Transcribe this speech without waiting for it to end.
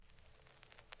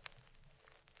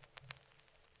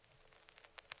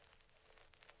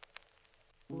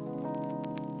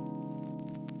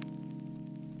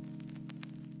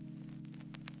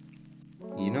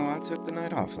took the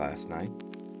night off last night,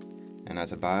 and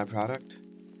as a byproduct,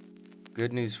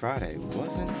 Good News Friday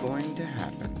wasn't going to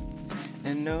happen.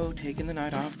 And no, taking the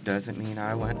night off doesn't mean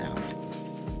I went out.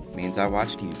 It means I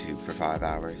watched YouTube for 5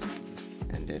 hours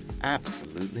and did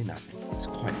absolutely nothing. It's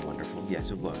quite wonderful,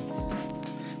 yes it was.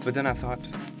 But then I thought,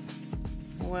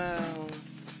 well,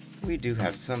 we do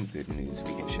have some good news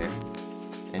we can share,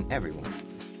 and everyone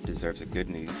deserves a Good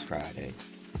News Friday.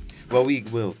 Well, we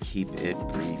will keep it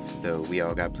brief, though we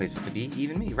all got places to be,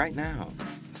 even me right now,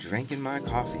 drinking my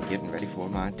coffee, getting ready for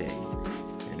my day.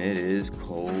 And it is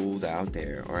cold out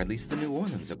there, or at least the New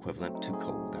Orleans equivalent to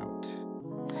cold out.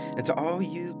 And to all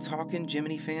you Talkin'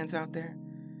 Jiminy fans out there,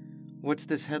 what's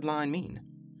this headline mean?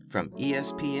 From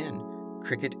ESPN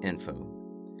Cricket Info.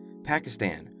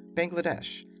 Pakistan,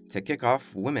 Bangladesh, to kick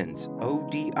off women's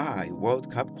ODI World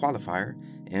Cup qualifier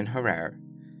in Harar.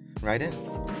 Write in.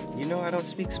 You know I don't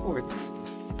speak sports.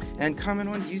 And comment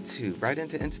on YouTube, write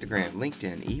into Instagram,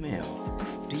 LinkedIn, email.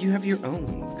 Do you have your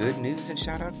own good news and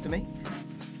shoutouts to make?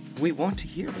 We want to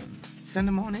hear them. Send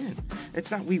them on in.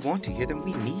 It's not we want to hear them,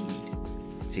 we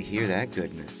need to hear that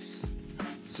goodness.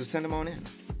 So send them on in.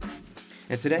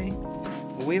 And today,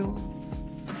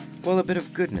 a bit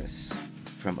of goodness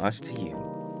from us to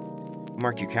you.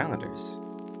 Mark your calendars.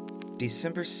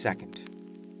 December 2nd,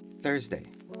 Thursday,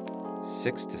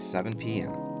 6 to 7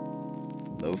 p.m.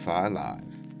 Lo-Fi Live,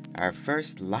 our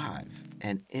first live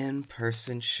and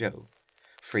in-person show,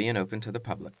 free and open to the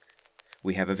public.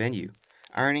 We have a venue,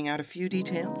 ironing out a few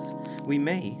details. We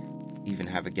may even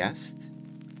have a guest.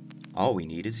 All we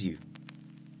need is you,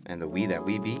 and the we that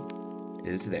we be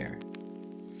is there.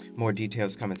 More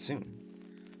details coming soon.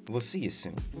 We'll see you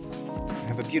soon.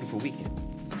 Have a beautiful weekend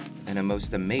and a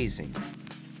most amazing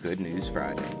Good News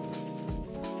Friday.